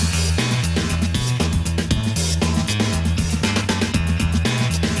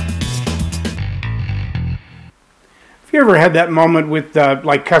you ever had that moment with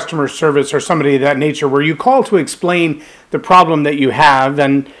like customer service or somebody of that nature where you call to explain the problem that you have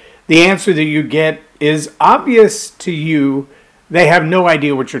and the answer that you get is obvious to you? They have no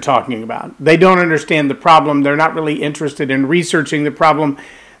idea what you're talking about. They don't understand the problem. They're not really interested in researching the problem.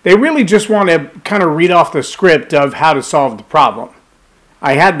 They really just want to kind of read off the script of how to solve the problem.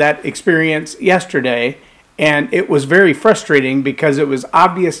 I had that experience yesterday, and it was very frustrating because it was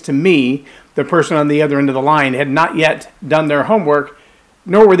obvious to me the person on the other end of the line had not yet done their homework,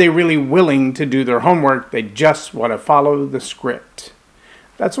 nor were they really willing to do their homework. They just want to follow the script.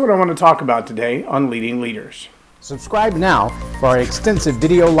 That's what I want to talk about today on Leading Leaders. Subscribe now for our extensive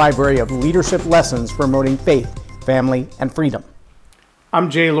video library of leadership lessons promoting faith, family, and freedom. I'm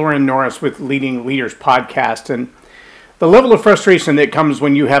J. Loren Norris with Leading Leaders Podcast, and the level of frustration that comes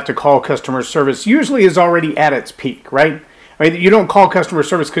when you have to call customer service usually is already at its peak, right? I mean, you don't call customer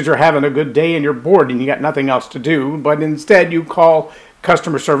service because you're having a good day and you're bored and you got nothing else to do, but instead you call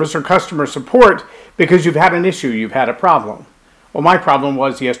customer service or customer support because you've had an issue, you've had a problem. Well, my problem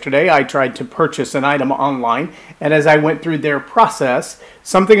was yesterday I tried to purchase an item online, and as I went through their process,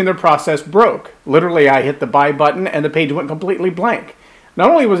 something in their process broke. Literally, I hit the buy button and the page went completely blank.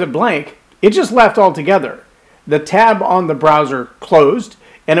 Not only was it blank, it just left altogether. The tab on the browser closed,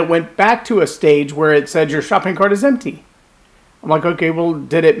 and it went back to a stage where it said your shopping cart is empty. I'm like, okay, well,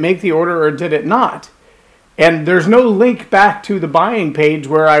 did it make the order or did it not? And there's no link back to the buying page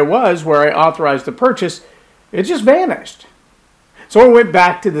where I was, where I authorized the purchase. It just vanished. So I went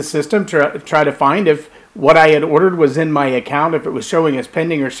back to the system to try to find if what I had ordered was in my account, if it was showing as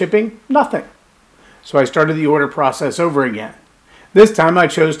pending or shipping. Nothing. So I started the order process over again. This time I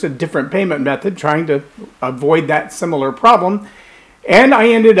chose a different payment method, trying to avoid that similar problem. And I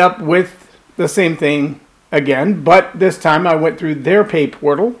ended up with the same thing again, but this time I went through their pay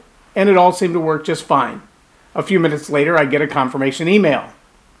portal and it all seemed to work just fine. A few minutes later, I get a confirmation email.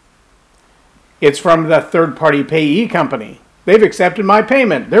 It's from the third-party payee company. They've accepted my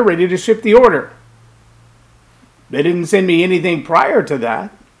payment. They're ready to ship the order. They didn't send me anything prior to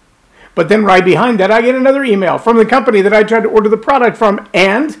that. But then right behind that, I get another email from the company that I tried to order the product from,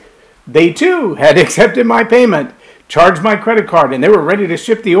 and they too had accepted my payment, charged my credit card, and they were ready to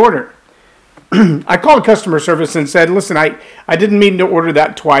ship the order. I called customer service and said, listen, I didn't mean to order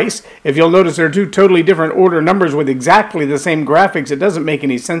that twice. If you'll notice, there are two totally different order numbers with exactly the same graphics. It doesn't make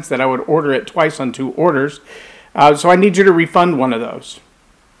any sense that I would order it twice on two orders. So I need you to refund one of those.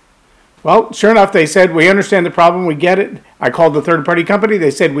 Well, sure enough, they said, we understand the problem, we get it. I called the third-party company. They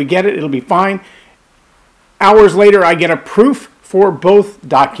said, we get it, it'll be fine. Hours later, I get a proof for both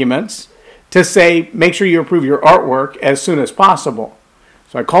documents to say, make sure you approve your artwork as soon as possible.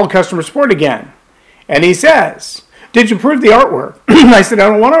 So I called customer support again, and he says, did you approve the artwork? I said, I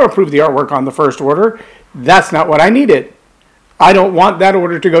don't want to approve the artwork on the first order. That's not what I needed. I don't want that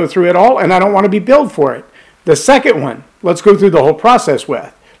order to go through at all, and I don't want to be billed for it. The second one, let's go through the whole process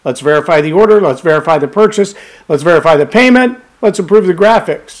with. Let's verify the order, let's verify the purchase, let's verify the payment, let's approve the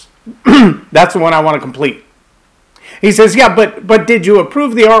graphics. That's the one I want to complete. He says, yeah, but did you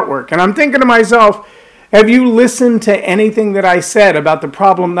approve the artwork? And I'm thinking to myself, have you listened to anything that I said about the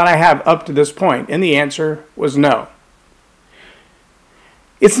problem that I have up to this point? And the answer was no.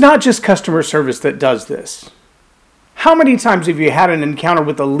 It's not just customer service that does this. How many times have you had an encounter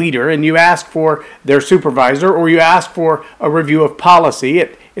with a leader and you ask for their supervisor or you ask for a review of policy?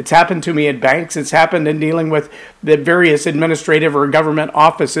 It's happened to me at banks. It's happened in dealing with the various administrative or government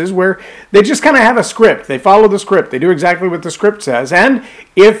offices where they just kind of have a script. They follow the script. They do exactly what the script says. And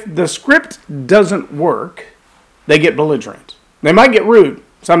if the script doesn't work, they get belligerent. They might get rude.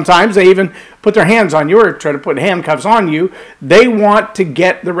 Sometimes they even put their hands on you or try to put handcuffs on you. They want to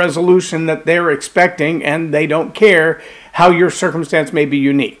get the resolution that they're expecting, and they don't care how your circumstance may be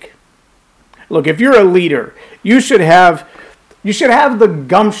unique. Look, if you're a leader, you should have the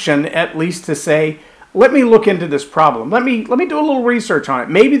gumption at least to say, let me look into this problem. Let me do a little research on it.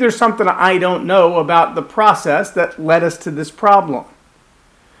 Maybe there's something I don't know about the process that led us to this problem.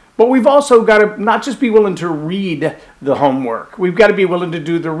 But we've also got to not just be willing to read the homework. We've got to be willing to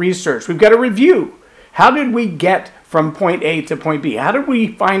do the research. We've got to review. How did we get from point A to point B? How did we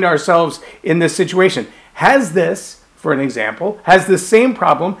find ourselves in this situation? Has this, for an example, has the same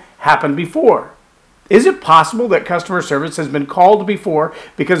problem happened before? Is it possible that customer service has been called before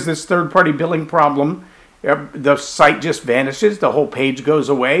because this third-party billing problem, the site just vanishes, the whole page goes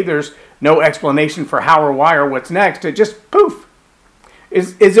away, there's no explanation for how or why or what's next, it just poof.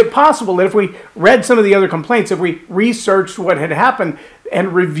 Is it possible that if we read some of the other complaints, if we researched what had happened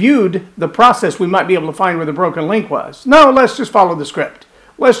and reviewed the process, we might be able to find where the broken link was? No, let's just follow the script.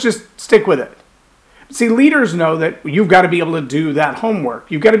 Let's just stick with it. See, leaders know that you've got to be able to do that homework.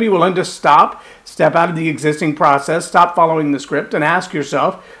 You've got to be willing to step out of the existing process, stop following the script, and ask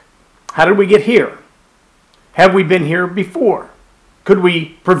yourself, how did we get here? Have we been here before? Could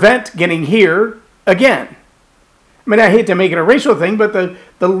we prevent getting here again? I mean, I hate to make it a racial thing, but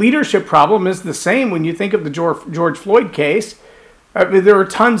the leadership problem is the same when you think of the George Floyd case. There are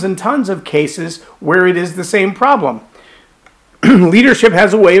tons and tons of cases where it is the same problem. Leadership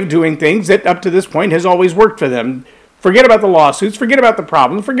has a way of doing things that up to this point has always worked for them. Forget about the lawsuits, forget about the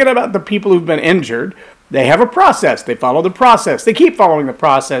problems, forget about the people who've been injured. They have a process. They follow the process. They keep following the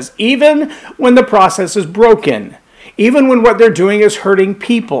process, even when the process is broken, even when what they're doing is hurting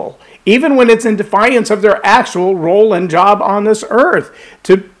people, even when it's in defiance of their actual role and job on this earth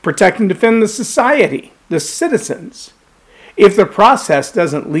to protect and defend the society, the citizens. If the process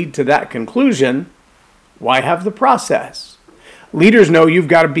doesn't lead to that conclusion, why have the process? Leaders know you've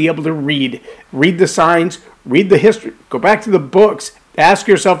got to be able to read the signs, read the history, go back to the books, ask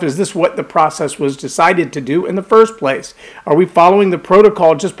yourself, is this what the process was decided to do in the first place? Are we following the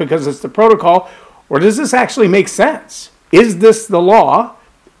protocol just because it's the protocol, or does this actually make sense? Is this the law?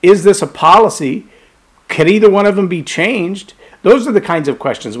 Is this a policy? Could either one of them be changed? Those are the kinds of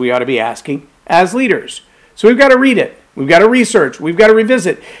questions we ought to be asking as leaders. So we've got to read it. We've got to research, we've got to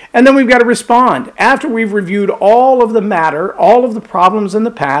revisit, and then we've got to respond. After we've reviewed all of the matter, all of the problems in the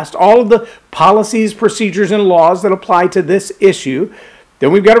past, all of the policies, procedures, and laws that apply to this issue,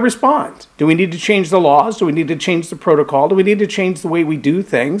 then we've got to respond. Do we need to change the laws? Do we need to change the protocol? Do we need to change the way we do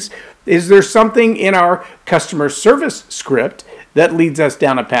things? Is there something in our customer service script that leads us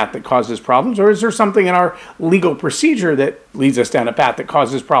down a path that causes problems? Or is there something in our legal procedure that leads us down a path that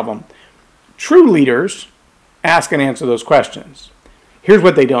causes problem? True leaders ask and answer those questions. Here's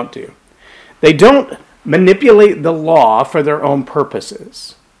what they don't do. They don't manipulate the law for their own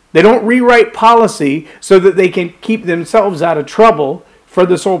purposes. They don't rewrite policy so that they can keep themselves out of trouble for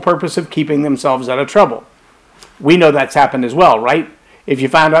the sole purpose of keeping themselves out of trouble. We know that's happened as well, right? If you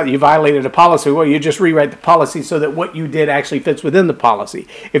found out you violated a policy, well, you just rewrite the policy so that what you did actually fits within the policy.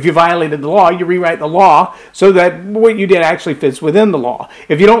 If you violated the law, you rewrite the law so that what you did actually fits within the law.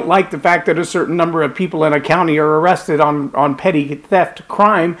 If you don't like the fact that a certain number of people in a county are arrested on petty theft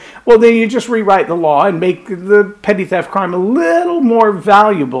crime, well, then you just rewrite the law and make the petty theft crime a little more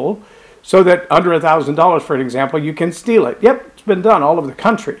valuable so that under $1,000, for example, you can steal it. Yep, it's been done all over the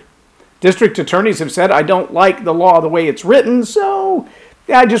country. District attorneys have said, I don't like the law the way it's written, so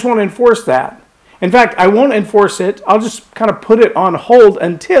I just won't enforce that. In fact, I won't enforce it. I'll just kind of put it on hold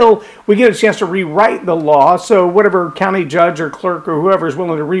until we get a chance to rewrite the law. So whatever county judge or clerk or whoever is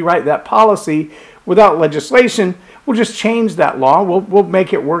willing to rewrite that policy without legislation, we'll just change that law. We'll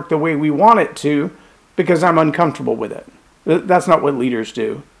make it work the way we want it to because I'm uncomfortable with it. That's not what leaders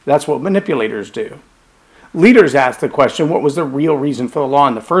do. That's what manipulators do. Leaders ask the question, what was the real reason for the law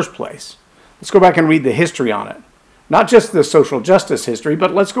in the first place? Let's go back and read the history on it. Not just the social justice history,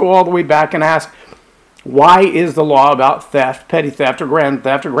 but let's go all the way back and ask, why is the law about theft, petty theft, or grand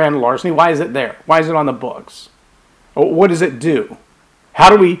larceny, why is it there? Why is it on the books? What does it do? How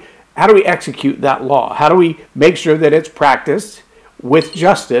do we execute that law? How do we make sure that it's practiced with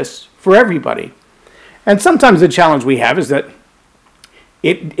justice for everybody? And sometimes the challenge we have is that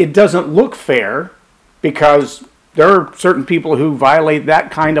it doesn't look fair because there are certain people who violate that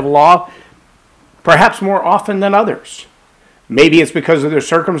kind of law perhaps more often than others. Maybe it's because of their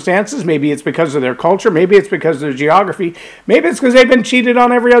circumstances, maybe it's because of their culture, maybe it's because of their geography, maybe it's because they've been cheated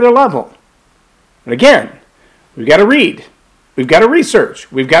on every other level. But again, we've got to read, we've got to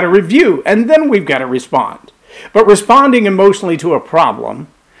research, we've got to review, and then we've got to respond. But responding emotionally to a problem,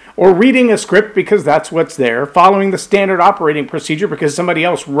 or reading a script because that's what's there, following the standard operating procedure because somebody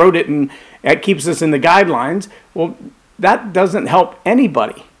else wrote it and it keeps us in the guidelines, well, that doesn't help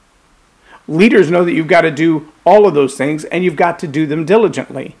anybody. Leaders know that you've got to do all of those things and you've got to do them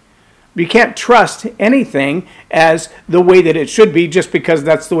diligently. You can't trust anything as the way that it should be just because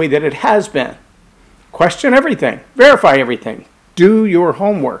that's the way that it has been. Question everything. Verify everything. Do your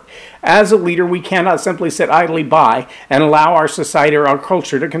homework. As a leader, we cannot simply sit idly by and allow our society or our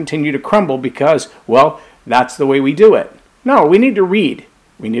culture to continue to crumble because, well, that's the way we do it. No, we need to read.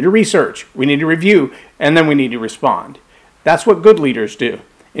 We need to research. We need to review. And then we need to respond. That's what good leaders do.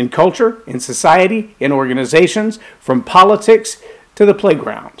 In culture, in society, in organizations, from politics to the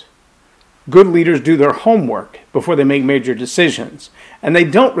playground. Good leaders do their homework before they make major decisions. And they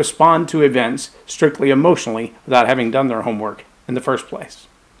don't respond to events strictly emotionally without having done their homework in the first place.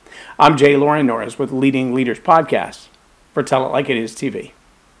 I'm J. Loren Norris with Leading Leaders Podcast for Tell It Like It Is TV.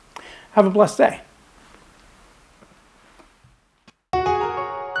 Have a blessed day.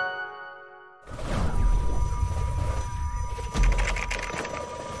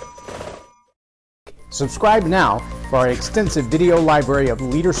 Subscribe now for our extensive video library of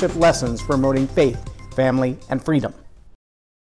leadership lessons promoting faith, family, and freedom.